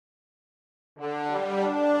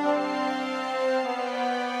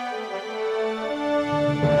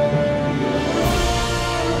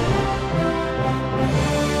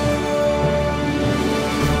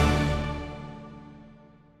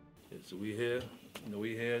here.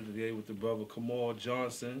 We here today with the brother Kamal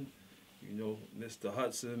Johnson. Mr.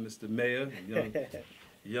 Hudson, Mr. Mayor,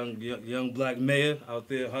 young black mayor out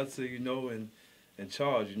there, Hudson. And in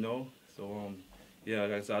charge. So yeah,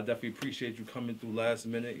 like I said, I definitely appreciate you coming through last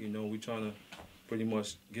minute. We trying to pretty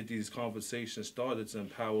much get these conversations started to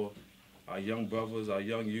empower our young brothers, our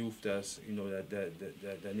young youth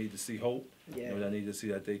that need to see hope. Yeah. That need to see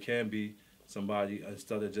that they can be somebody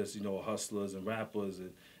instead of just hustlers and rappers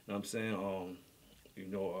and what I'm saying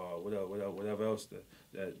whatever else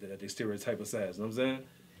that they stereotype us as. You know what I'm saying?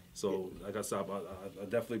 So like I said, I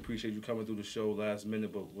definitely appreciate you coming through the show last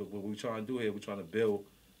minute. But what we trying to do here, we trying to build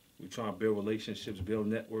relationships, build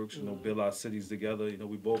networks, build our cities together.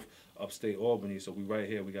 We both upstate Albany, so we right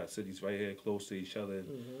here. We got cities right here close to each other.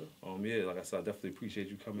 And, yeah, like I said, I definitely appreciate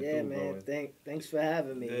you coming through, man. bro. Thanks for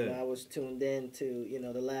having me. Yeah. I was tuned in to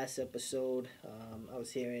the last episode. I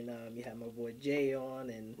was hearing you had my boy Jay on,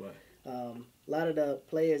 and Right. a lot of the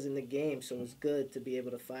players in the game. So it's good to be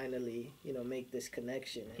able to finally make this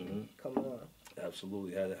connection and come on.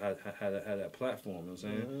 Absolutely, had that platform. You know what I'm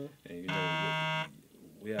saying? And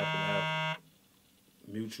we happen to have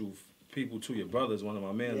mutual people to your brothers. One of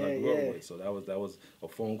my mans I grew up with, so that was a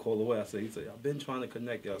phone call away. He said, I've been trying to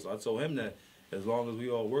connect y'all. So I told him that as long as we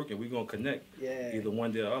all working, we gonna connect. Yeah. Either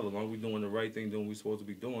one day or the other. As long as we doing the right thing, doing what we supposed to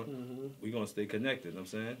be doing, we gonna stay connected. You know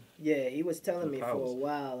what I'm saying? Yeah, he was telling me for a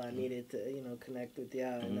while I needed to connect with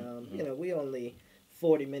y'all, and we only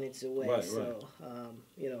 40 minutes away, right, so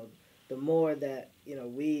the more that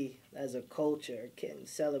we as a culture can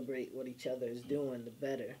celebrate what each other is doing, the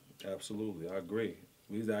better. Absolutely, I agree.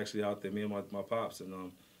 We was actually out there, me and my pops and my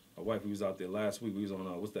wife. We was out there last week. We was on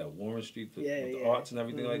what's that, Warren Street, with the arts and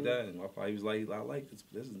everything like that. And my pop, he was like, I like this.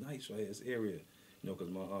 This is nice, right? This area, because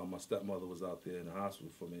my stepmother was out there in the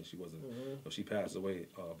hospital for me. And she wasn't. She passed away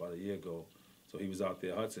about a year ago. So he was out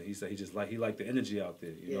there, Hudson. He said he liked the energy out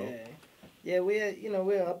there. You know. Yeah,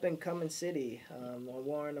 we're up and coming city. On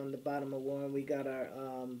Warren, on the bottom of Warren, we got our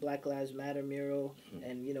Black Lives Matter mural,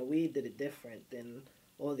 and we did it different than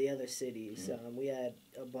all the other cities. We had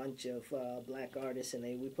a bunch of black artists, and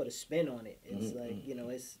we put a spin on it. It's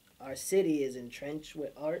it's our city is entrenched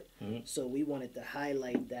with art, so we wanted to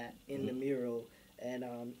highlight that in the mural, and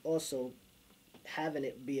also having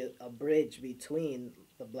it be a bridge between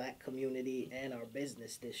the black community and our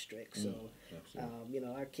business district. So,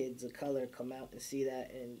 our kids of color come out and see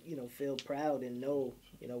that and, feel proud and know,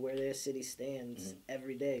 where their city stands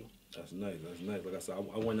every day. That's nice. Like I said,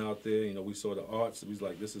 I went out there, we saw the arts. We was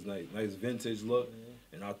like, this is nice vintage look.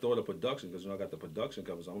 And I thought of production, because, I got the production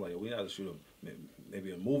cover. So I'm like, we had to shoot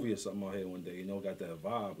maybe a movie or something out here one day, got that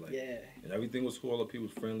vibe. Like, and everything was cool. All the people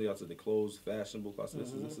was friendly. I said, the clothes, fashionable. I said,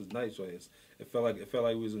 this is nice, right? It felt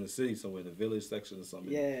like we was in the city somewhere, in the village section or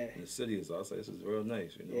something. Yeah. In the city. So I was like, this is real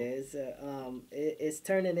nice, Yeah, it's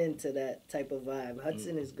turning into that type of vibe.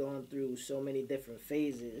 Hudson has gone through so many different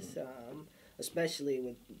phases, especially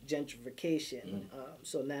with gentrification.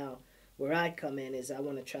 So now, where I come in is I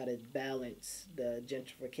want to try to balance the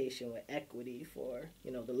gentrification with equity for,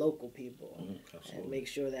 the local people, and make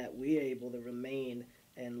sure that we're able to remain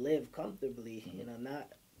and live comfortably, not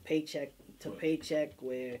paycheck to paycheck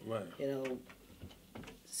where,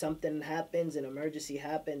 something happens, an emergency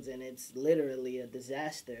happens, and it's literally a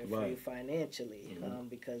disaster for you financially,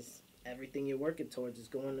 because everything you're working towards is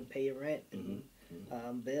going to pay your rent and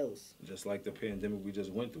bills. Just like the pandemic we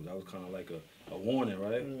just went through, that was kind of like a warning,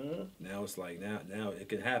 right? Now it's like now it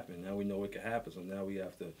can happen. Now we know it can happen, so now we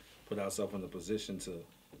have to put ourselves in a position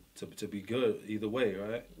to be good either way,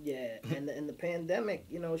 right? Yeah, and the pandemic,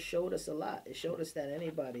 showed us a lot. It showed us that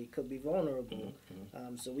anybody could be vulnerable.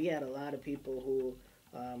 So we had a lot of people who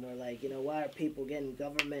were like, why are people getting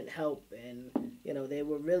government help? And they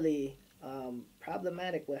were really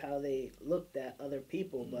problematic with how they looked at other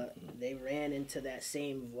people, but they ran into that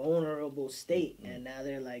same vulnerable state, and now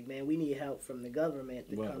they're like, man, we need help from the government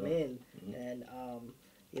to come in and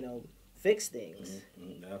fix things.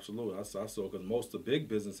 Absolutely. I saw, because most of the big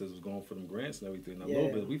businesses was going for them grants and everything. Now, a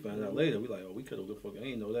little bit, we found out later, we like, we could have fucking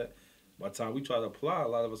ain't know that. By the time we try to apply, a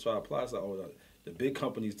lot of us try to apply, it's like, the big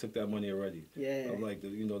companies took that money already. Yeah. I'm like,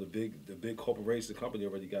 the big corporation company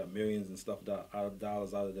already got millions and stuff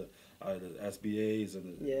dollars out of the SBAs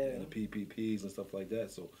and the PPPs and stuff like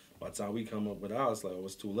that. So by the time we come up with ours, like,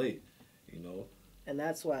 it's too late, And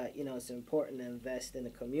that's why, it's important to invest in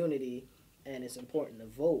the community, and it's important to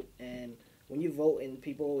vote. And when you vote, and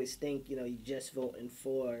people always think, you're just voting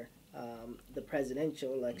for the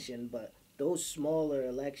presidential election, but those smaller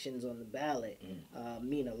elections on the ballot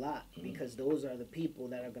mean a lot, because those are the people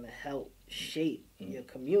that are going to help shape your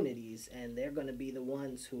communities, and they're going to be the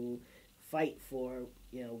ones who fight for,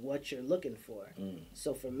 you know, what you're looking for.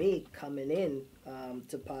 So for me, coming in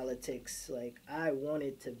to politics, like, I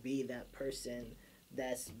wanted to be that person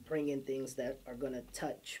that's bringing things that are going to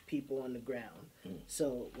touch people on the ground.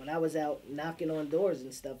 So when I was out knocking on doors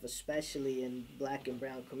and stuff, especially in black and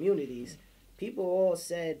brown communities, people all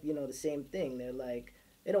said, you know, the same thing. They're like,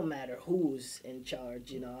 it don't matter who's in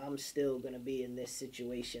charge, you know, I'm still going to be in this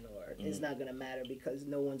situation, or it's not going to matter because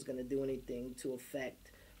no one's going to do anything to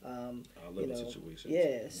affect, our you living know, situations.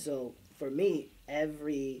 yeah. So for me,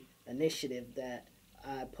 every initiative that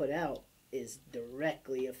I put out is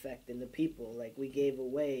directly affecting the people. Like, we gave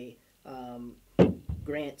away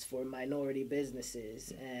grants for minority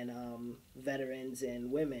businesses and veterans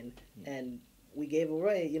and women, and we gave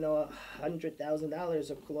away, you know, $100,000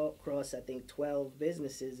 across, I think, 12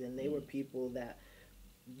 businesses, and they were people that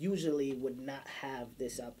usually would not have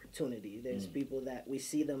this opportunity. There's people that we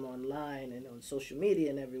see them online and on social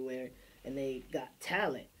media and everywhere, and they got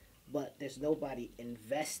talent, but there's nobody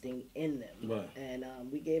investing in them. Right. And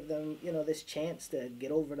we gave them, you know, this chance to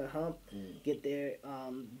get over the hump, get their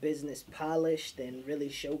business polished, and really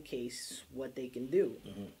showcase what they can do.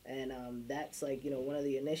 And that's, like, you know, one of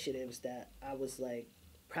the initiatives that I was, like,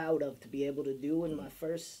 proud of to be able to do in my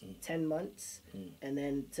first 10 months. And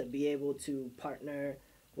then to be able to partner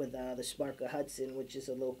with the Spark of Hudson, which is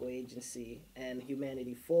a local agency, and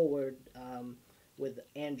Humanity Forward, with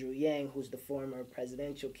Andrew Yang, who's the former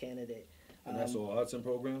presidential candidate. And that's all Hudson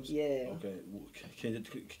programs? Yeah. Okay.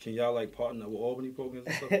 Can y'all, like, partner with Albany programs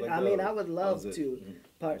and stuff like that? I mean, I would love to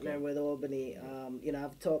partner Okay. with Albany. You know,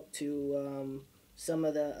 I've talked to some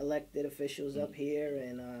of the elected officials up here,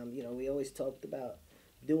 and, you know, we always talked about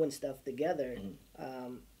doing stuff together.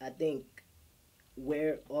 I think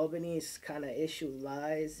where Albany's kind of issue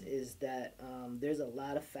lies is that there's a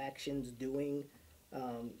lot of factions doing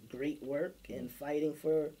great work and fighting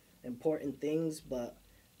for important things, but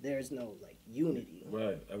there's no, like, unity.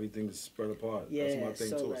 Right. Everything's spread apart. Yeah, That's my thing,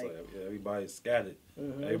 so, too. like, It's like everybody's scattered.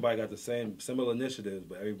 Everybody got the similar initiatives,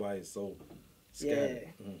 but everybody's so scattered.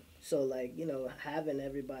 Yeah. So, like, you know, having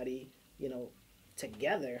everybody, you know,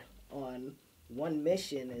 together on one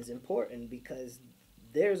mission is important, because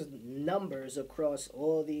there's numbers across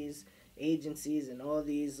all these agencies and all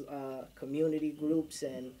these community groups,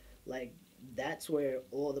 and, like, that's where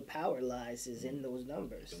all the power lies, is in those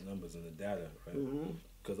numbers. The numbers and the data, right?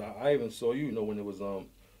 Because I even saw you, you know, when it was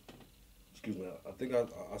excuse me, I think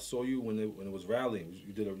I saw you when it was rallying.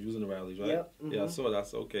 You was in the rallies, right? Yep. Yeah, I saw it. I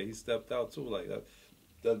said, okay, he stepped out too. Like,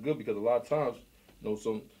 that's good, because a lot of times, you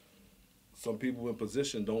know, some people in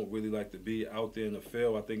position don't really like to be out there in the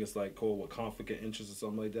field. I think it's like called conflict of interest or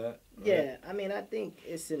something like that. Right? Yeah, I mean, I think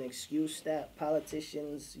it's an excuse that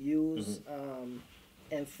politicians use.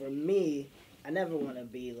 And for me, I never want to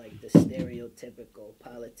be like the stereotypical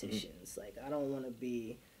politicians. Like, I don't want to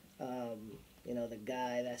be, you know, the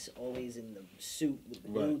guy that's always in the suit with the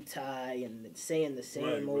blue tie and saying the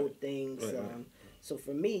same old things. So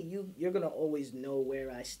for me, you're going to always know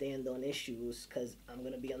where I stand on issues, because I'm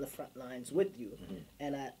going to be on the front lines with you.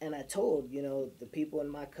 And I told, you know, the people in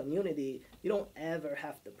my community, you don't ever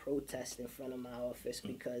have to protest in front of my office,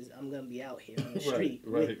 because I'm going to be out here on the street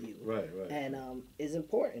with you. And it's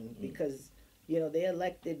important because, you know, they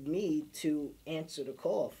elected me to answer the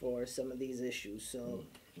call for some of these issues. So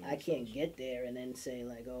I can't get there and then say,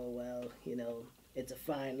 like, oh, well, you know, it's a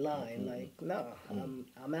fine line. Like, no,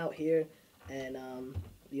 I'm out here. And,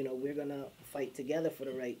 you know, we're going to fight together for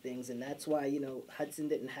the right things. And that's why, you know, Hudson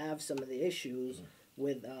didn't have some of the issues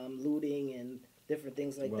with looting and different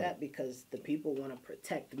things like that, because the people want to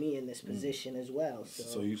protect me in this position as well.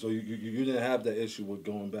 So you didn't have that issue with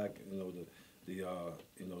going back, you know,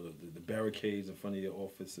 the barricades in front of your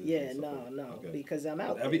offices. Yeah, no, okay. Because I'm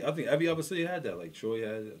out there. I think every other city had that. Like Troy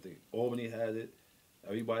had it. I think Albany had it.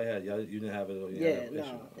 Everybody had it. You didn't have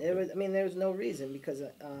it. There was no reason, because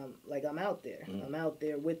like, I'm out there. I'm out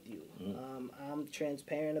there with you. I'm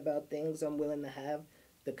transparent about things. I'm willing to have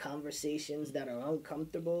the conversations that are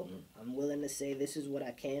uncomfortable. I'm willing to say, this is what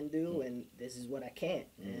I can do and this is what I can't.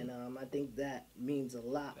 And I think that means a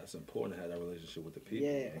lot. That's important to have that relationship with the people.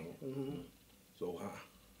 Yeah. You know? So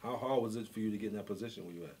how hard was it for you to get in that position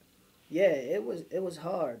where you at? Yeah, it was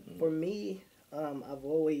hard. For me, I've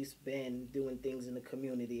always been doing things in the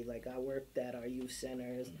community. Like, I worked at our youth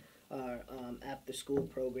centers, our after school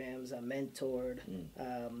programs. I mentored.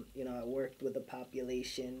 You know, I worked with a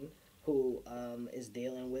population who is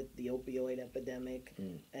dealing with the opioid epidemic.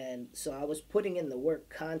 And so I was putting in the work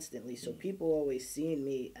constantly. So people always seen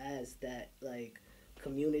me as that, like,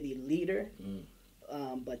 community leader.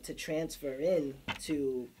 But to transfer in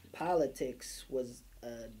to politics was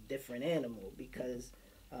a different animal, because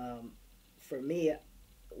for me,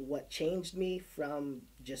 what changed me from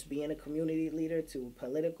just being a community leader to a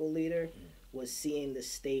political leader was seeing the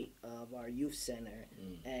state of our youth center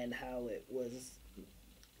and how it was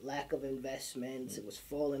lack of investments, it was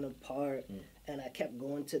falling apart, and I kept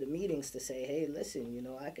going to the meetings to say, hey, listen, you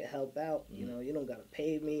know, I could help out, you know, you don't gotta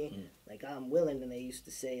pay me, like, I'm willing. And they used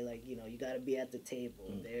to say, like, you know, you gotta be at the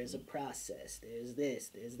table, there's a process, there's this,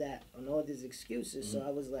 there's that, and all these excuses. So I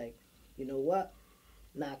was like, you know what,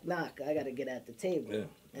 knock knock, I gotta get at the table.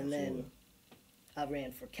 And then I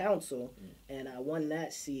ran for council, and I won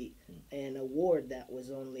that seat, and a ward that was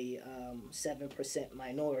only 7%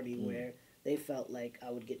 minority, where they felt like I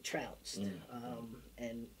would get trounced.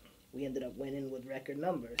 And we ended up winning with record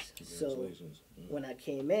numbers. So when I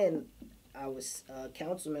came in, I was a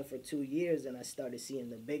councilman for 2 years, and I started seeing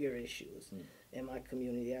the bigger issues in my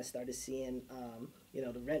community. I started seeing, you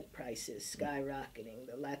know, the rent prices skyrocketing,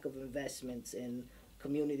 the lack of investments in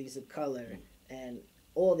communities of color, and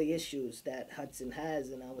all the issues that Hudson has.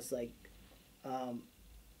 And I was like,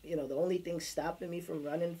 you know, the only thing stopping me from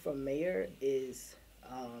running for mayor is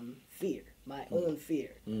fear, my own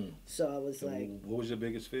fear. So I was like, what was your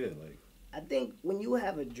biggest fear? Like, I think when you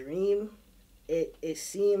have a dream, it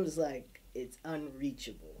seems like it's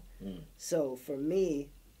unreachable. So for me,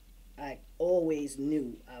 I always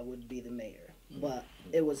knew I would be the mayor, but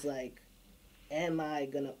it was like, am I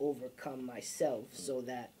gonna overcome myself so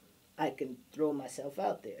that I can throw myself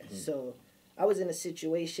out there? So I was in a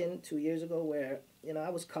situation 2 years ago where, you know, I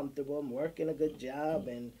was comfortable, I'm working a good job,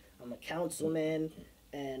 and I'm a councilman,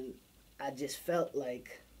 and I just felt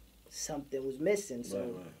like something was missing.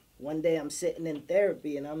 So one day I'm sitting in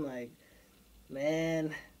therapy, and I'm like,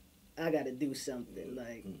 man, I gotta do something.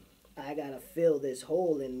 Like, I gotta fill this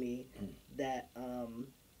hole in me that,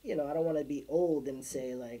 you know, I don't want to be old and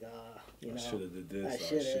say, like, you know, I should have did this, I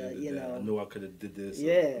should have, you know. I knew I could have did this.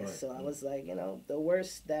 Yeah, so I was like, you know, the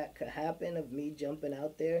worst that could happen of me jumping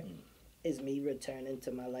out there is me returning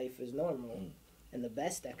to my life as normal. And the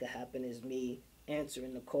best that could happen is me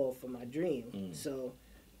answering the call for my dream. So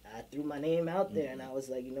I threw my name out there, and I was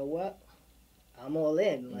like, you know what? I'm all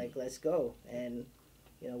in. Like, let's go. And,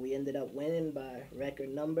 you know, we ended up winning by record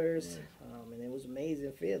numbers, and it was an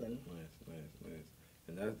amazing feeling. Nice.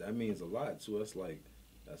 And that means a lot too. That's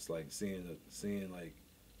like seeing like,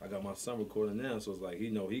 I got my son recording now, so it's like, he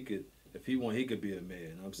know he could, if he want, he could be a mayor.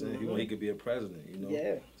 You know what I'm saying? He could be a president. You know.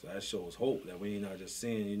 Yeah. So that shows hope that we ain't not just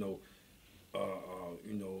seeing, you know,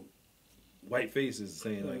 white faces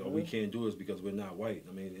saying like, oh, we can't do this because we're not white.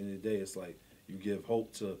 I mean, at the end of the day, it's like you give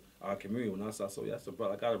hope to our community. When I saw, so that's the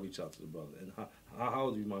brother, I gotta reach out to the brother. And how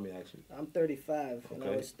old do you, mind me asking? I'm 35, and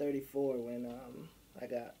I was 34 when I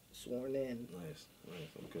got sworn in. Nice,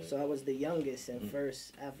 okay. So I was the youngest and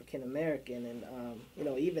first African American, and you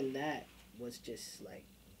know, even that was just like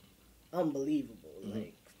unbelievable.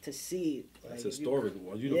 Like, to see, like, that's historic.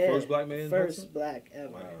 Were you the first black man? First black ever.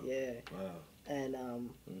 Wow. Yeah. Wow. And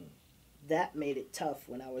that made it tough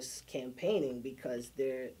when I was campaigning, because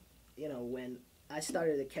there, you know, when I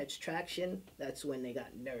started to catch traction, that's when they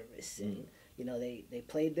got nervous, and you know, they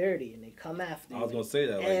play dirty and they come after you. I was gonna say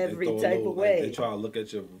that, like, every they type of way. Like, they try to look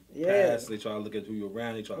at your past, they try to look at who you're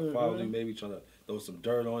around, they try to follow you, maybe try to throw some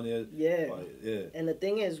dirt on it. Yeah. And the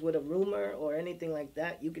thing is, with a rumor or anything like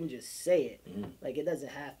that, you can just say it. Like, it doesn't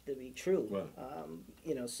have to be true. Right.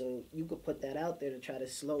 You know, so you could put that out there to try to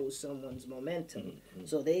slow someone's momentum.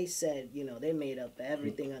 So they said, you know, they made up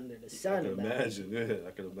everything under the sun. I can imagine.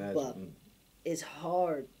 I can imagine. But it's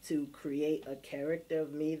hard to create a character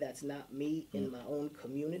of me that's not me in my own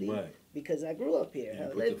community, because I grew up here.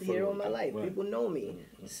 I lived here all my life. People know me.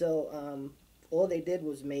 So all they did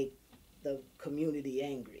was make the community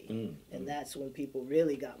angry, and that's when people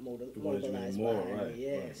really got mobilized behind me.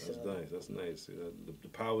 Yeah, that's nice. See, the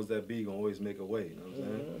powers that be gonna always make a way. You know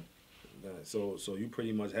what I'm saying? So you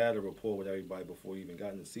pretty much had a rapport with everybody before you even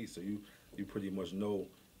got in the seat. So you pretty much know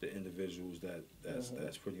the individuals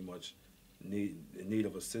that's pretty much in need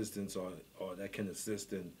of assistance, or that can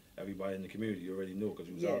assist in everybody in the community. You already knew because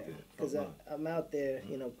you was out there. Because I'm out there,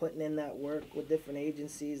 you know, putting in that work with different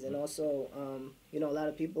agencies, and also, you know, a lot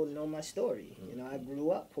of people know my story. You know, I grew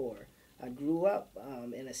up poor. I grew up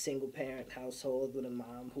in a single-parent household with a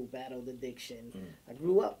mom who battled addiction. I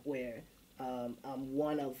grew up where I'm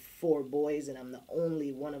one of 4 boys, and I'm the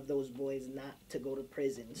only one of those boys not to go to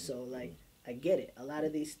prison. So, like, I get it. A lot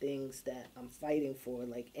of these things that I'm fighting for,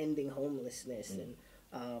 like ending homelessness and,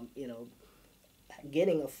 you know,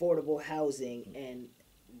 getting affordable housing and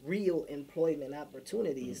real employment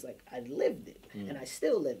opportunities, like, I lived it and I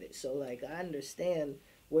still live it. So, like, I understand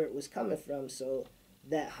where it was coming from. So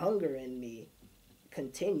that hunger in me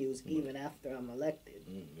continues even after I'm elected.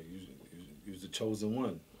 you was the chosen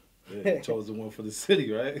one. Yeah, the chosen one for the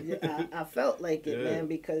city, right? Yeah, I felt like it, Yeah. man,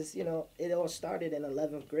 because you know it all started in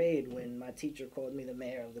 11th grade when my teacher called me the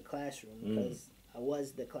mayor of the classroom because I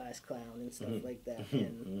was the class clown and stuff like that,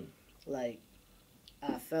 and like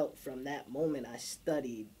I felt from that moment I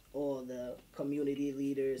studied all the community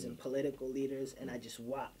leaders and political leaders, and I just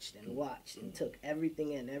watched and watched and took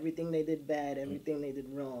everything in, everything they did bad, everything they did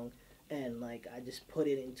wrong, and like I just put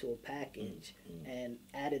it into a package and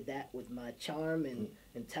added that with my charm and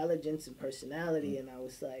intelligence and personality, and I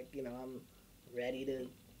was like, you know, I'm ready to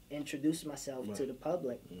introduce myself to the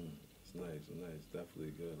public. It's nice,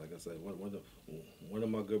 definitely good. Like I said, one of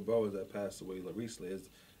my good brothers that passed away recently is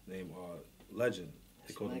named Legend.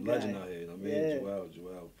 They call him Legend out here. You know what I mean? Yeah.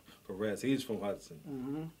 Joel Perez. He's from Hudson.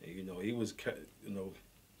 And, you know, he was,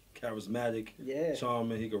 charismatic,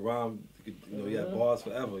 charming. He could rhyme. He had bars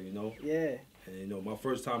forever. You know. Yeah. And you know, my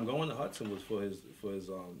first time going to Hudson was for his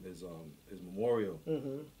memorial.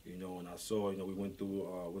 You know, and I saw, you know, we went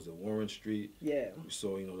through was it Warren Street? Yeah. We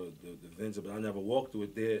saw, you know, the events, but I never walked through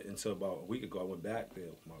it there until about a week ago. I went back there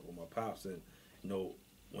with my pops, and you know,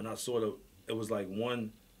 when I saw it was like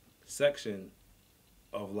one section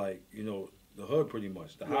of like, you know, the hood pretty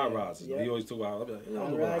much, the high rises. He always talk about, I don't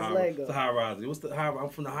know what the high rise. What's the high rise? I'm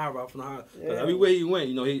from the high rise. I'm from the high. Because everywhere he went,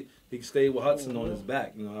 you know, he stayed with Hudson on his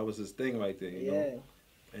back. You know, that was his thing right there. You know,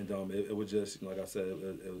 and it was just, you know, like I said,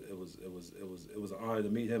 it was an honor to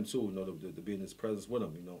meet him too. You know, to be in his presence with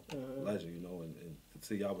him. You know, legend. You know, and to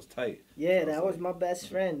see I was tight. Yeah, that was my best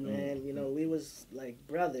friend, man. You know, we was like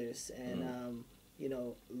brothers, and you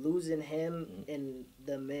know, losing him in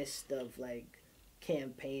the midst of like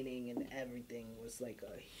campaigning and everything was like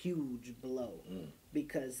a huge blow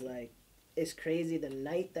because like it's crazy. The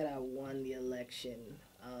night that I won the election,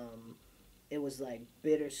 it was like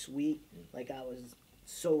bittersweet. Like I was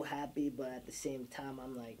so happy, but at the same time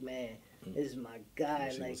I'm like, man, this is my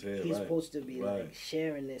guy. Like he's supposed to be like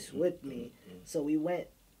sharing this with me. So we went,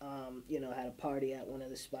 you know, had a party at one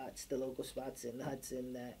of the spots, the local spots in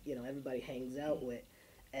Hudson that, you know, everybody hangs out with,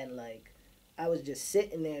 and like I was just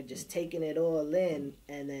sitting there, just taking it all in,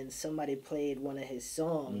 and then somebody played one of his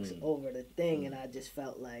songs over the thing, and I just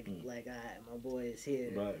felt like, all right, my boy is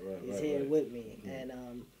here. He's here with me.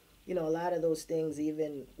 And, you know, a lot of those things,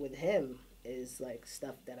 even with him, is like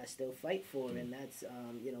stuff that I still fight for, and that's,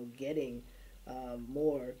 you know, getting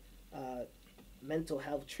more mental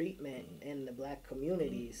health treatment in the black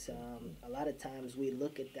communities. A lot of times we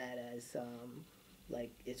look at that as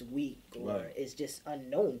like it's weak or it's just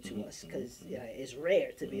unknown to us because it's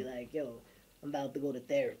rare to be like, yo, I'm about to go to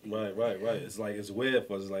therapy. Right. It's like it's weird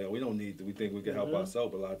for us. It's like we don't need to. We think we can help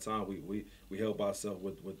ourselves, but a lot of times we help ourselves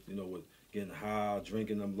with you know with getting high,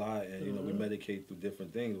 drinking a lot, and you know we medicate through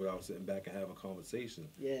different things without sitting back and having a conversation.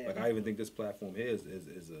 Yeah. Like I even think this platform here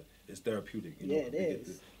is therapeutic. You know, it is.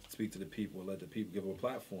 Get to speak to the people and let the people give them a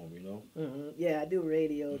platform. You know. Yeah, I do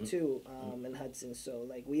radio too in Hudson, so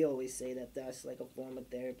like we always say that that's like a form of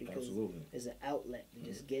therapy because it's an outlet to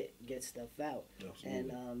just get stuff out.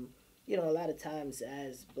 Absolutely. And you know, a lot of times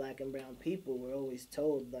as black and brown people, we're always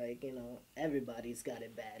told like, you know, everybody's got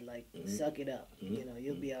it bad. Like suck it up. You know,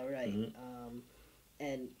 you'll be all right.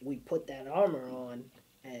 And we put that armor on,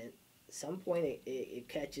 and at some point it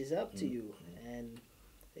catches up to you, and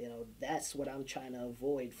you know, that's what I'm trying to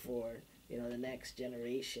avoid for, you know, the next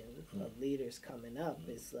generation of leaders coming up.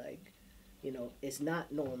 Is like, you know, it's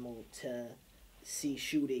not normal to see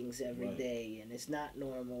shootings every day, and it's not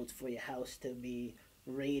normal for your house to be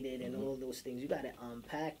raided and all those things. You got to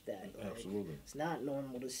unpack that. Like, absolutely. It's not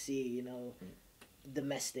normal to see, you know,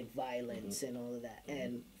 domestic violence and all of that.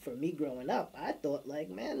 And for me growing up, I thought like,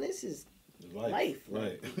 man, this is life.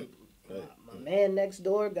 Right. My man next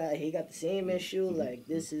door he got the same issue. Like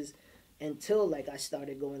this is until like I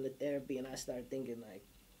started going to therapy and I started thinking like,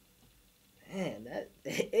 man,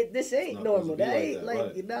 this ain't normal. That ain't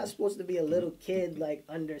like you're not supposed to be a little kid like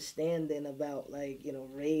understanding about like, you know,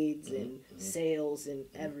 raids and sales and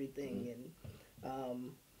everything.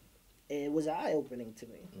 And it was eye opening to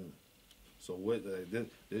me. So what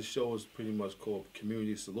this show is pretty much called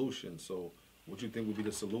Community Solutions. So what do you think would be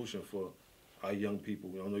the solution for our young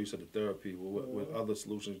people? I know you said the therapy. What other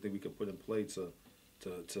solutions do you think we could put in place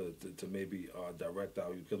to maybe direct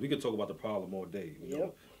our youth? Because we could talk about the problem all day. You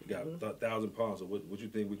know, we got 1,000 problems. So what do you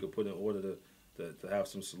think we could put in order to have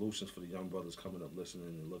some solutions for the young brothers coming up, listening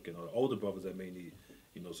and looking, or the older brothers that may need,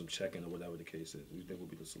 you know, some checking or whatever the case is? What do you think would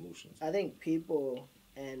be the solutions? I think people,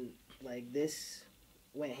 and like this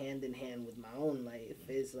went hand in hand with my own life,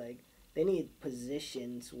 is like they need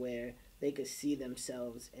positions where they could see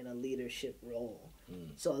themselves in a leadership role.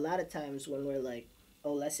 So a lot of times when we're like,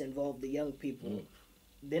 oh, let's involve the young people,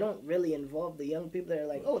 they don't really involve the young people that are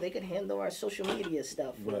like, oh, they could handle our social media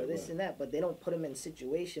stuff or this and that, but they don't put them in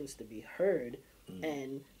situations to be heard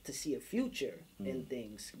and to see a future in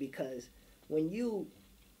things. Because when you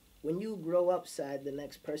grow up side the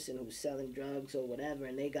next person who's selling drugs or whatever,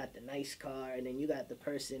 and they got the nice car, and then you got the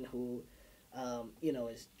person who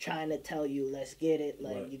is trying to tell you, let's get it,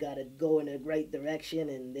 like you got to go in the right direction,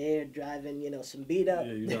 and they're driving, some beat up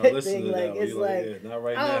thing, like it's like not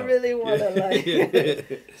right I don't really want to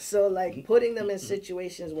like. So like putting them in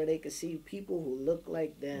situations where they could see people who look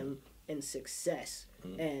like them in success,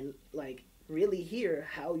 and like really hear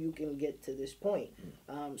how you can get to this point.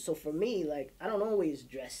 So for me, like, I don't always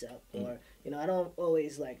dress up, or I don't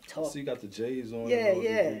always like talk. So you got the J's on. Yeah.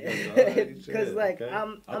 Because like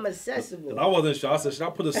I'm accessible. I wasn't sure. I said, should I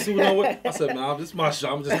put a suit on? I said, man, this is my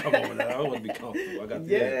show. I'm just coming with that. I don't want to be comfortable. I got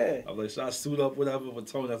the I was like, should I suit up? Whatever. But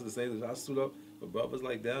Tony has to say, should I suit up? But brothers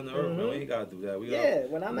like down the earth, man, we ain't gotta do that.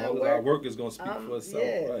 When I'm at work, our work is gonna speak for itself.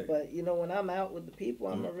 Right. But when I'm out with the people,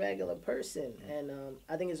 I'm a regular person, and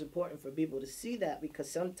I think it's important for people to see that, because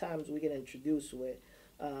sometimes we get introduced with,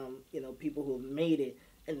 people who have made it,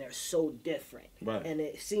 and they're so different, and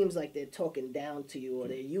it seems like they're talking down to you, or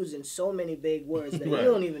they're using so many big words that you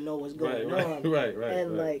don't even know what's going on.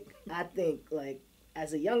 And like I think like,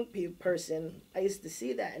 as a young person, I used to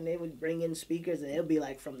see that, and they would bring in speakers, and they'll be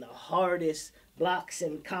like from the hardest blocks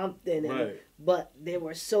in Compton, but they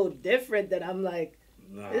were so different that I'm like,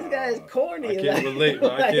 this guy is corny. I can't relate.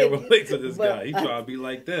 I can't relate to this guy. He trying to be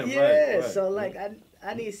like them. So like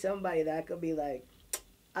I need somebody that could be like,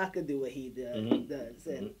 I could do what he does,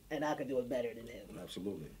 and I could do it better than him.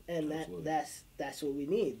 Absolutely. And that's what we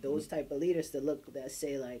need. Those type of leaders that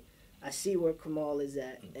say like, I see where Kamal is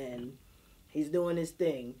at, and he's doing his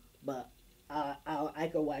thing, but I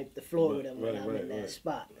could wipe the floor with him when I'm in that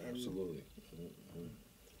spot. And absolutely.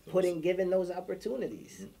 Giving those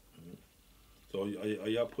opportunities. So are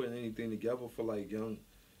y'all putting anything together for like young,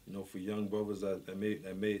 for young brothers that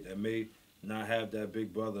may not have that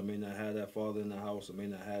big brother, may not have that father in the house, or may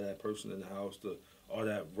not have that person in the house or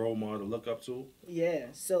that role model to look up to? Yeah.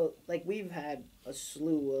 So like we've had a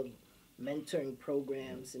slew of mentoring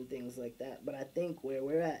programs and things like that, but I think where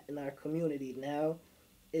we're at in our community now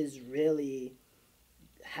is really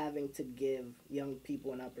having to give young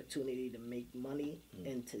people an opportunity to make money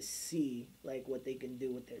and to see like what they can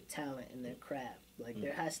do with their talent and their craft. Like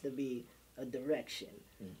there has to be a direction,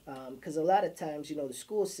 because a lot of times the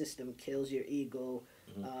school system kills your ego.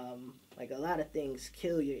 Like a lot of things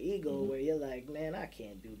kill your ego, where you're like, man, I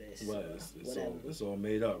can't do this. Right, it's all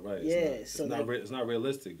made up, right? It's not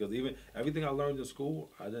realistic, because even everything I learned in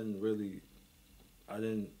school, it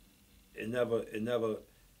never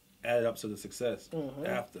added up to the success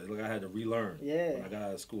after. Like I had to relearn. When I got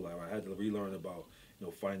out of school, I had to relearn about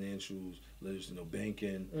financials, literacy,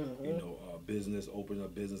 banking, business, opening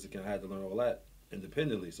up business account. I had to learn all that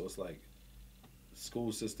independently. So it's like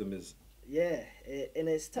school system is. And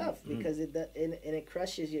it's tough because it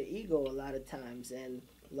crushes your ego a lot of times, and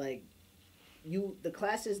like the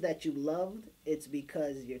classes that you loved, it's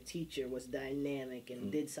because your teacher was dynamic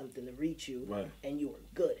and did something to reach you, and you were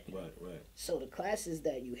good. Right. So the classes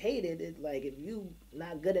that you hated, it like if you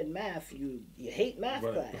not good at math, you hate math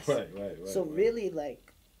class. Right. So really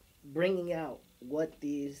like bringing out what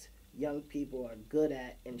these young people are good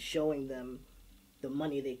at and showing them the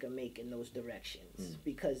money they can make in those directions,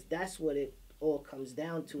 because that's what it all comes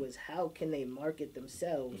down to, is how can they market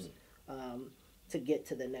themselves to get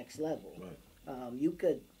to the next level. You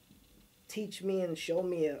could teach me and show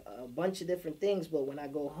me a bunch of different things, but when I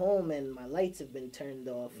go home and my lights have been turned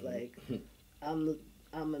off, like I'm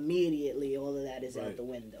immediately, all of that is out the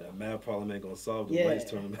window. That math problem ain't gonna solve the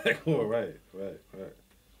lights turning back on. Right.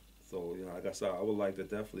 So like I said, I would like to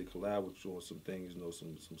definitely collab with you on some things,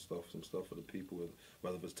 some stuff for the people,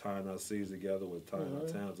 whether it's tying our cities together, or tying our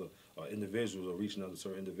towns, or individuals, or reaching out to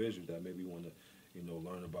certain individuals that maybe want to,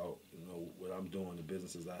 learn about, what I'm doing, the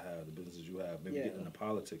businesses I have, the businesses you have, maybe getting into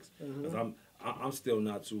politics, because I'm still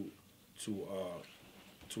not too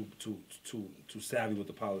savvy with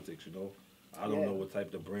the politics. I don't know what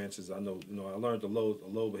type of branches. I know, I learned a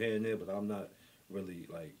little here and there, but I'm not really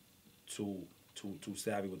like too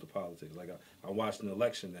savvy with the politics. Like I'm watching the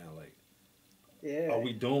election now. Like, are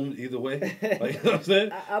we doomed either way? Like, you know what I'm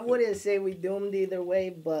saying? I wouldn't say we doomed either way,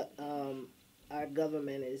 but our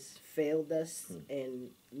government has failed us in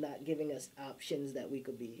not giving us options that we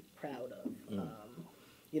could be proud of.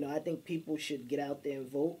 I think people should get out there and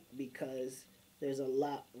vote, because there's a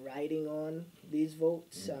lot riding on these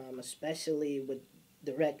votes, especially with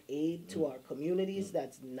direct aid to our communities.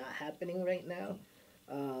 That's not happening right now.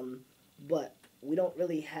 But we don't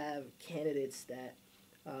really have candidates that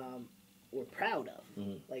we're proud of.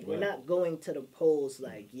 Like, Right. we're not going to the polls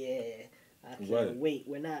like, yeah, I can't Right. wait.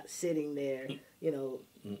 We're not sitting there, you know,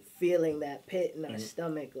 feeling that pit in our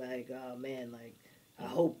stomach like, oh man, like I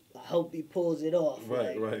hope he pulls it off.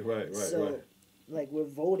 Right, like, right. So, like, we're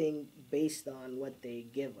voting based on what they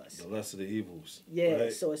give us. The lesser the evils. Yeah,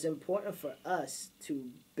 right? so it's important for us to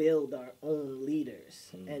build our own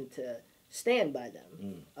leaders and to stand by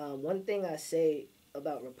them. One thing I say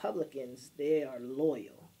about Republicans, they are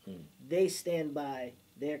loyal. They stand by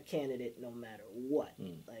their candidate no matter what.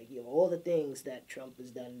 Like, you know, all the things that Trump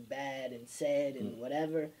has done bad and said and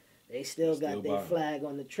whatever, they still got their flag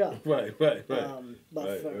on the truck. Right. But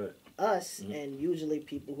right, for us, and usually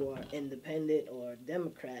people who are independent or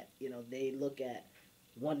Democrat, you know, they look at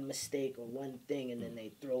one mistake or one thing and then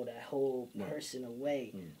they throw that whole person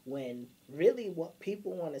away, when really what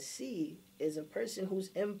people want to see is a person who's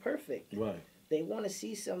imperfect. Right. They want to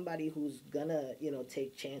see somebody who's gonna, you know,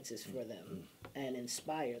 take chances for them and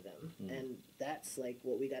inspire them. And that's like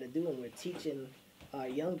what we got to do when we're teaching our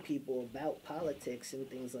young people about politics and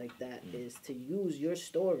things like that, is to use your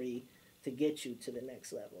story to get you to the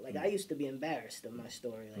next level. Like, I used to be embarrassed of my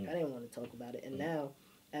story. Like, I didn't want to talk about it. And now,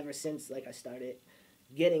 ever since, like, I started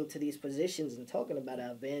getting to these positions and talking about it,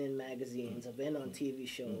 I've been in magazines, I've been on TV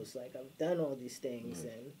shows, like, I've done all these things,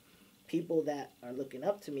 and people that are looking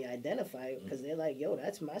up to me identify it because they're like, yo,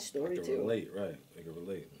 that's my story They can too. relate, right? They can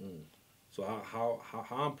relate. So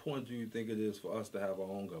how important do you think it is for us to have our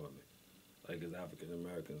own government, like as African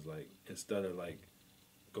Americans, like instead of like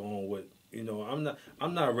going with, you know, I'm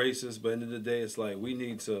not racist, but at the end of the day, it's like we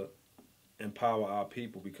need to empower our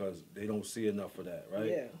people because they don't see enough of that, right?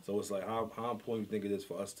 Yeah. So it's like how important you think it is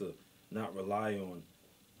for us to not rely on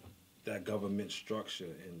that government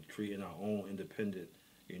structure and creating our own independent,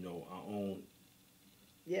 you know, our own.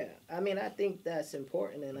 Yeah, I mean, I think that's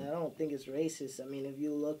important, and I don't think it's racist. I mean, if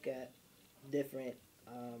you look at different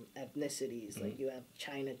ethnicities, like you have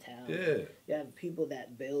Chinatown, Yeah. you have people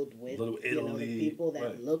that build with, Little you know, the Italy, people that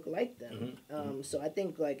right. look like them. So I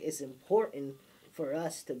think, like, it's important for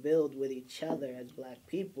us to build with each other as Black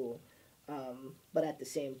people, but at the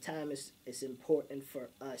same time, it's important for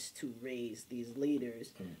us to raise these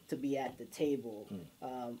leaders to be at the table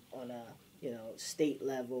on a, you know, state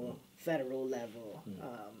level, federal level,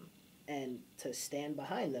 and to stand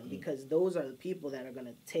behind them, because those are the people that are going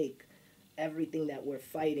to take everything that we're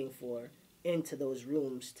fighting for into those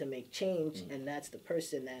rooms to make change, and that's the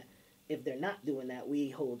person that, if they're not doing that, we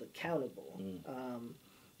hold accountable.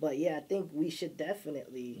 But yeah, I think we should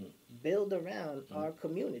definitely build around our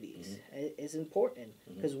communities. It's important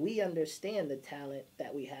because we understand the talent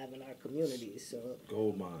that we have in our communities. So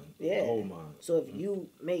Gold mine. yeah. Gold mine. So if you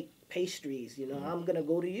make pastries, you know, I'm gonna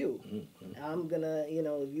go to you. I'm gonna, you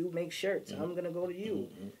know, if you make shirts, I'm gonna go to you,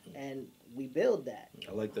 and we build that.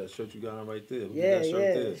 I like that shirt you got on right there. Look Yeah, at that shirt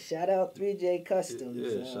yeah. there. Shout out 3J Customs.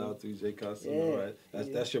 Yeah, shout out to EJ Custom. yeah, All right, that's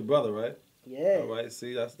yeah. that's your brother, right? Yeah. All right.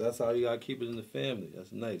 See, that's how you gotta keep it in the family.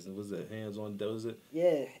 That's nice. And was it hands on? That was it.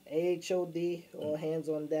 Yeah, AHOD, all hands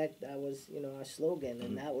on deck. That was, you know, our slogan,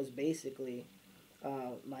 and that was basically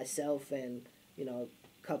myself and, you know,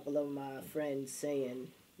 a couple of my friends saying,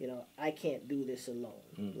 you know, I can't do this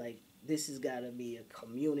alone. Like, this has got to be a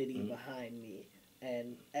community behind me,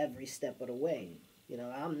 and every step of the way. You know,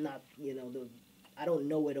 I'm not, you know, I don't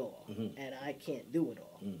know it all, and I can't do it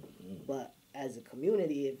all. But as a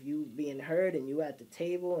community, if you being heard and you at the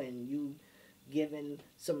table and you given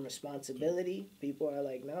some responsibility, people are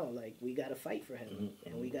like, no, like, we got to fight for him,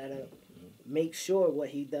 and we got to make sure what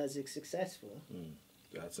he does is successful.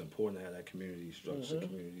 That's important to have that community structure,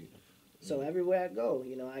 community. So everywhere I go,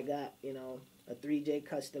 you know, I got, you know, a 3J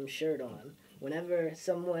Custom shirt on. Whenever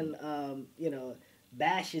someone, you know,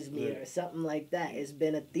 bashes me or something like that, it's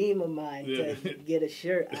been a theme of mine to get a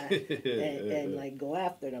shirt and like go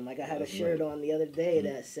after them. Like, I had a shirt on the other day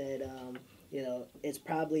that said, you know, it's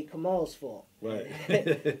probably Kamal's fault. Right.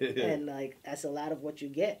 And like, that's a lot of what you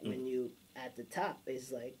get when you at the top.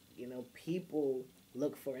 Is like, you know, people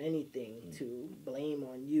look for anything to blame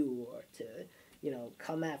on you or to, you know,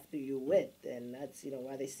 come after you with. And that's, you know,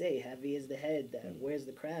 why they say heavy is the head that wears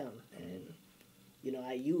the crown. And, you know,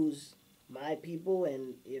 I use my people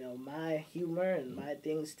and, you know, my humor and my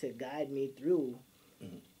things to guide me through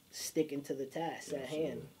sticking to the task at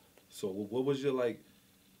hand. So what was your, like,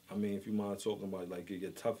 I mean, if you mind talking about, like,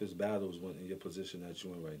 your toughest battles when in your position that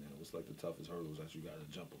you're in right now? What's, like, the toughest hurdles that you got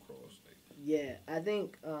to jump across? Like, yeah, I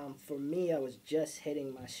think for me, I was just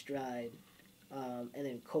hitting my stride, and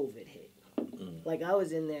then COVID hit. Like, I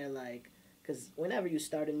was in there, like, because whenever you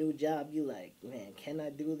start a new job, you like, man, can I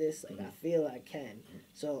do this? Like, I feel I can.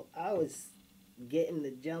 So I was getting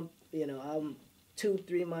the jump, you know, I'm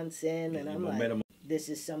 2-3 months in, and I'm like, momentum. this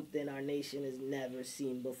is something our nation has never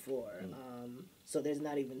seen before. So there's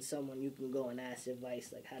not even someone you can go and ask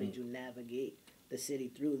advice, like, how did you navigate the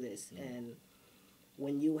city through this? And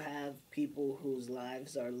when you have people whose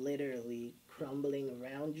lives are literally crumbling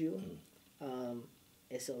around you,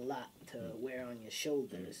 it's a lot to wear on your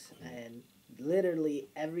shoulders. And literally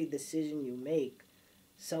every decision you make,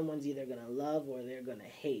 someone's either going to love or they're going to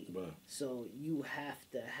hate. Right. So you have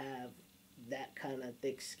to have that kind of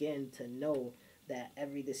thick skin to know that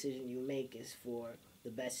every decision you make is for the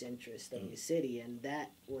best interest of your city. And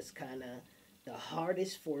that was kind of the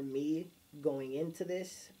hardest for me going into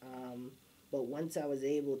this. But once I was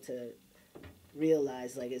able to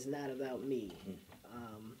realize, like, it's not about me,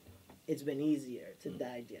 it's been easier to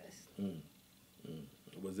digest.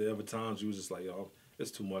 Was there ever times you was just like, yo,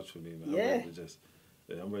 it's too much for me, man? Yeah.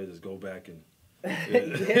 I'm ready to just go back and...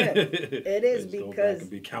 Yeah, it is because... Go back and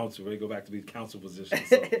be counsel, ready to go back to be counsel position.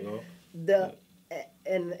 So, you know?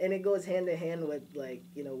 And it goes hand in hand with, like,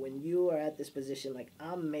 you know, when you are at this position, like,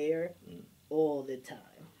 I'm mayor all the time.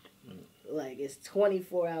 Like, it's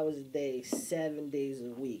 24 hours a day, 7 days a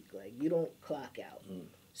week. Like, you don't clock out.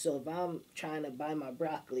 So if I'm trying to buy my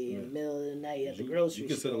broccoli in the middle of the night at the grocery store... You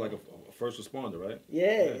consider like a first responder, right?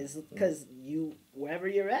 Yeah, it's because wherever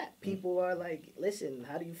you're at, people are like, listen,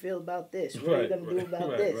 how do you feel about this? What are you going to do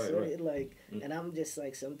about this? Like, and I'm just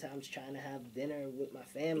like sometimes trying to have dinner with my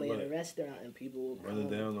family at a restaurant and people will come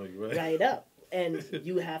down on you, right up. And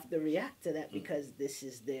you have to react to that because this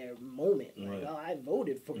is their moment. Like, oh, I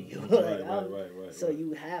voted for you. So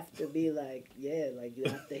you have to be like, like you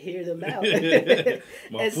have to hear them out.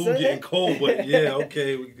 My food getting cold, but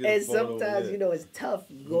okay. And sometimes, you know, it's tough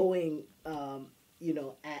going, you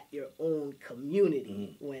know, at your own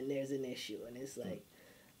community when there's an issue. And it's like,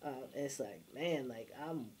 man, like,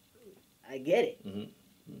 I get it.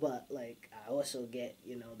 But, like, I also get,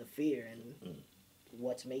 you know, the fear and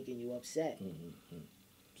what's making you upset.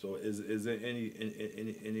 So is there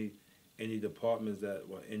any departments that,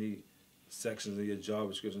 or any sections of your job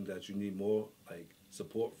description that you need more, like,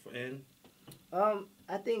 support in?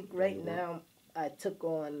 I think right now I took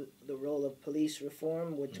on the role of police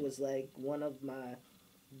reform, which was like one of my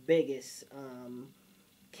biggest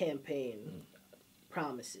campaign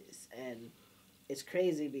promises. And it's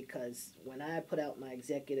crazy because when I put out my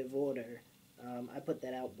executive order, I put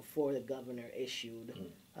that out before the governor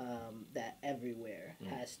issued that everywhere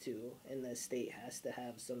has to, in the state, has to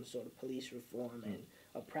have some sort of police reform and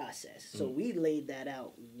a process. So we laid that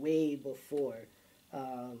out way before,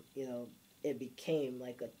 you know, it became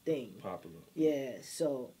like a thing. Popular. Yeah,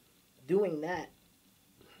 so doing that,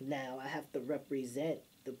 now I have to represent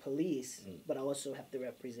the police, but I also have to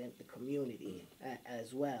represent the community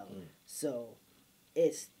as well. So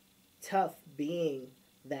it's tough being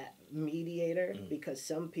that mediator because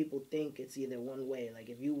some people think it's either one way. Like,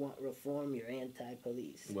 if you want reform, you're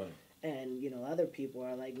anti-police. Right. And, you know, other people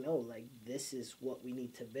are like, no, like, this is what we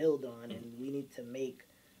need to build on, and we need to make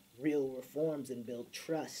real reforms and build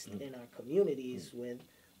trust in our communities with,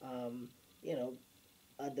 you know,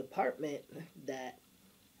 a department that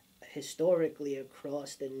historically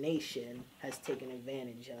across the nation has taken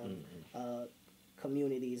advantage of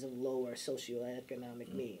communities of lower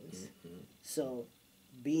socioeconomic means. So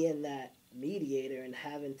being that mediator and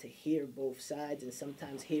having to hear both sides, and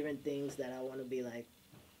sometimes hearing things that I want to be like,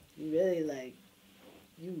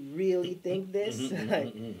 you really think this?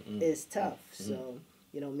 Like, it's tough. So,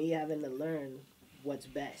 you know, me having to learn what's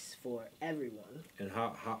best for everyone. And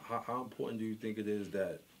how important do you think it is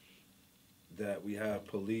that we have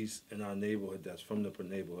police in our neighborhood that's from the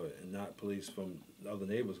neighborhood and not police from other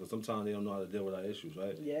neighbors? Because sometimes they don't know how to deal with our issues,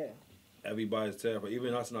 right? Yeah. Everybody's terrified.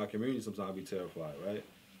 Even us in our community sometimes be terrified, right?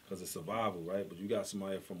 Because it's survival, right? But you got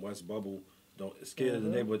somebody from West Bubble scared of the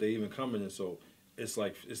neighborhood they even coming in, so it's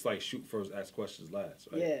like shoot first, ask questions last,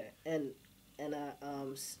 right? Yeah, and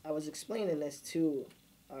I was explaining this to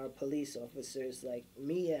our police officers. Like,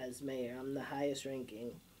 me as mayor, I'm the highest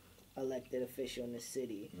ranking elected official in the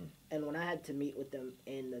city, and when I had to meet with them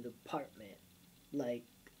in the department, like,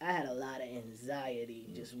 I had a lot of anxiety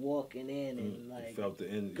just walking in and like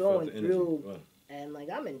going through, right. And like,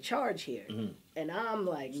 I'm in charge here, and I'm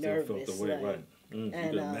like still nervous. Felt the weight, like, right. And you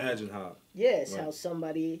can imagine how. Yes, right. How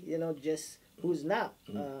somebody, you know, just who's not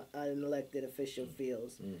an elected official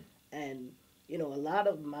feels, and you know, a lot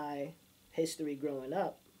of my history growing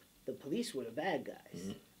up, the police were the bad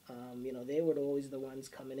guys. You know, they were always the ones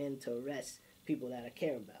coming in to arrest people that I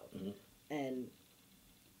care about, and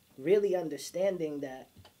really understanding that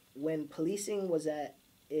when policing was at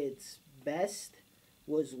its best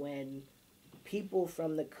was when people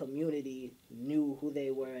from the community knew who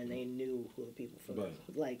they were, and they knew who the people from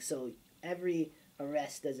like, so every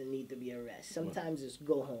arrest doesn't need to be arrest. Sometimes it's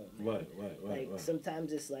go home. Right. Like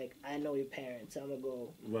sometimes it's like, I know your parents, I'm gonna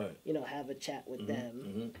go you know, have a chat with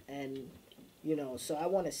them. And you know, so I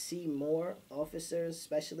want to see more officers,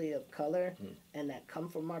 especially of color, and that come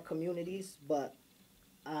from our communities, but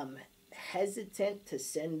I'm hesitant to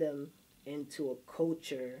send them into a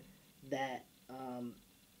culture that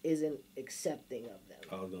isn't accepting of them.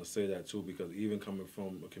 I was gonna say that too, because even coming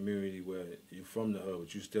from a community where you're from the hood,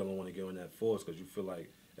 but you still don't want to get on that force, because you feel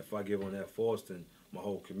like if I get on that force, then my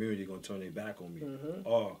whole community gonna turn their back on me,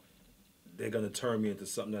 or they're gonna turn me into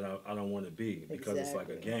something that I don't want to be, because it's like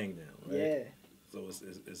a gang now, right? Yeah. So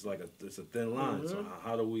it's like it's a thin line. So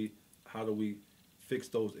how do we fix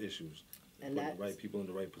those issues and put the right people in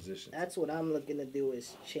the right positions? That's what I'm looking to do,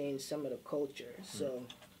 is change some of the culture. So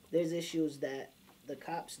there's issues that the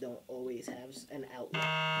cops don't always have an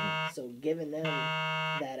outlet. So giving them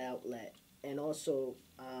that outlet, and also,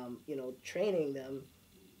 you know, training them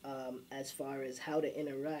as far as how to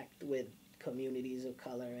interact with communities of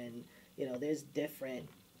color. And, you know, there's different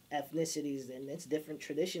ethnicities and it's different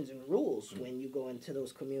traditions and rules when you go into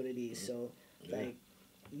those communities. So, like,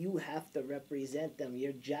 you have to represent them.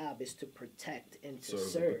 Your job is to protect and to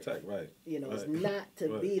serve. Protect, right. You know, it's not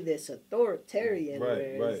to be this authoritarian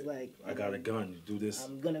where it's like, I got a gun, you do this.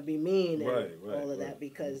 I'm going to be mean and all of that,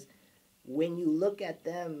 because when you look at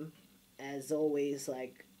them as always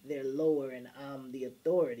like they're lower and I'm the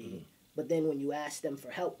authority, but then when you ask them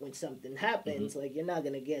for help when something happens, like, you're not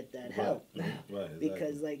going to get that help.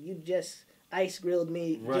 Because, like, you just ice grilled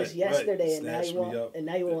me just yesterday, and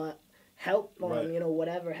now you want help on, you know,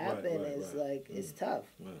 whatever happened. Is like, it's tough.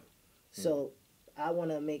 So I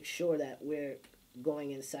want to make sure that we're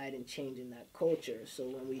going inside and changing that culture. So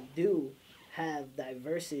when we do have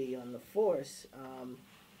diversity on the force,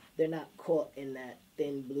 they're not caught in that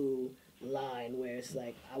thin blue line where it's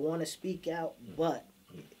like, I want to speak out, but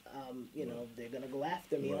you know, they're gonna go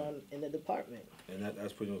after me in the department. And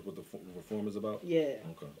that's pretty much what the reform is about? Yeah.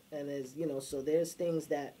 Okay. And there's, you know, so there's things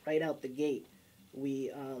that right out the gate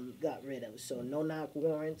we got rid of. So no knock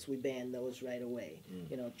warrants, we banned those right away.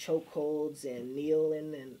 You know, chokeholds and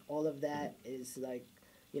kneeling and all of that is like,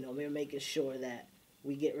 you know, we're making sure that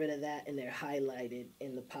we get rid of that, and they're highlighted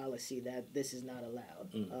in the policy that this is not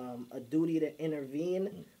allowed. A duty to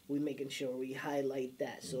intervene, we making sure we highlight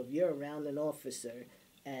that. So if you're around an officer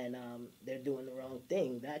and they're doing the wrong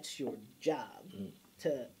thing, that's your job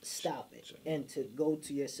to stop it and to go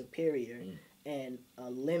to your superior and a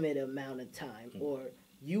limited amount of time, or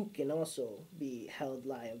you can also be held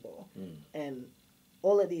liable. And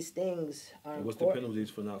all of these things are and what's important. the penalties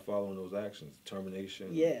for not following those actions? Termination?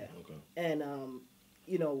 Yeah. Okay. And,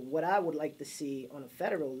 you know, what I would like to see on a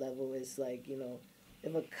federal level is, like, you know,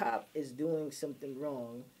 if a cop is doing something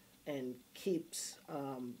wrong and keeps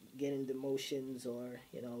getting demotions or,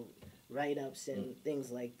 you know, write-ups and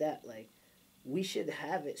things like that, like, we should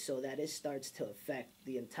have it so that it starts to affect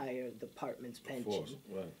the entire department's pension.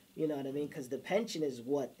 You know what I mean? Because the pension is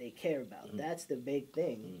what they care about. That's the big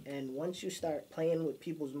thing. And once you start playing with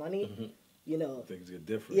people's money, you know, things get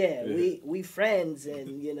different. Yeah, we friends,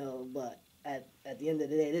 and, you know, but at the end of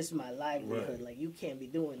the day, this is my livelihood. Like, you can't be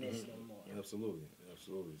doing this no more. Absolutely.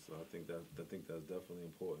 So I think that's definitely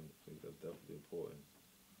important.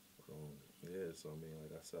 Yeah, so I mean,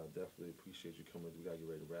 like I said, I definitely appreciate you coming. We got to get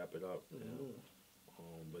ready to wrap it up.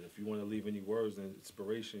 But if you want to leave any words and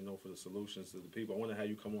inspiration, you know, for the solutions to the people, I want to have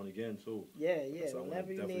you come on again too. Yeah.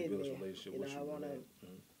 Whenever you need me, you know, I want to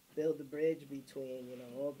build the bridge between, you know,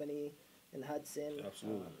 Albany and Hudson.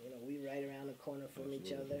 Absolutely. You know, we right around the corner from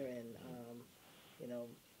each other, and you know,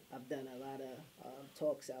 I've done a lot of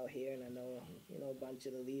talks out here, and I know, you know, a bunch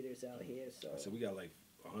of the leaders out here. So we got like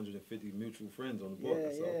 150 mutual friends on the book.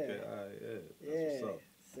 Yeah, so, okay, all right, That's what's up.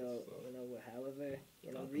 So, you know, however,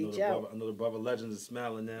 you know, reach out. I know the brother Legends is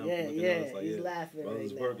smiling now. Like, he's laughing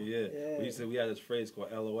Brothers right working, now. We used to, we had this phrase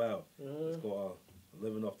called LOL. It's called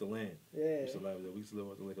living off the land. We used to live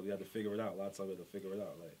off the land because we had to figure it out. A lot of times we had to figure it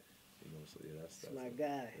out. Like, you know, so that's my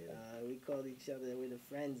guy. Yeah. We called each other with a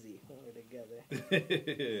frenzy when we're together.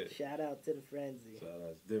 Shout out to the frenzy. Shout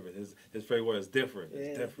out. It's different. His favorite word is different.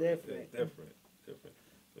 It's different. It's different.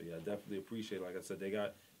 So yeah, I definitely appreciate it. Like I said, they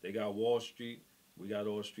got Wall Street. We got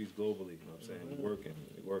all streets globally. You know what I'm saying? We're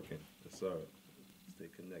working. Yes, sir. Stay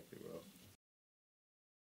connected, bro.